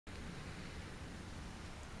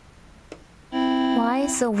Why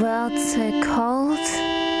is the world so cold?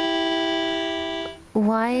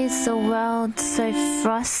 Why is the world so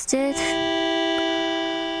frosted?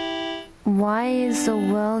 Why is the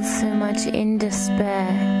world so much in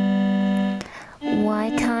despair?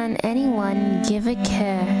 Why can't anyone give a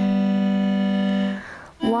care?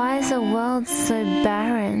 Why is the world so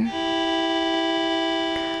barren?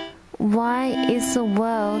 Why is the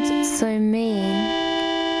world so mean?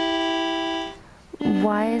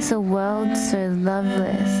 Why is the world so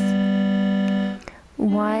loveless?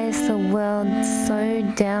 Why is the world so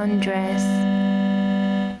down-dressed?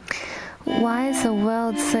 Why is the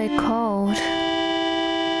world so cold?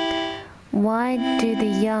 Why do the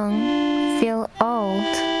young feel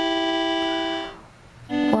old?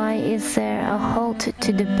 Why is there a halt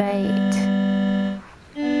to debate?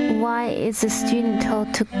 Why is the student told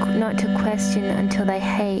not to question until they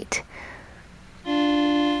hate?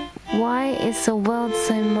 Why is the world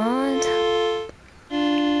so marred?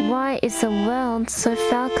 Why is the world so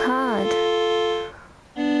foul-card?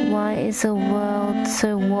 Why is the world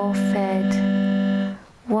so war-fed?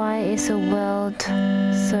 Why is the world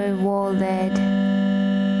so war-led?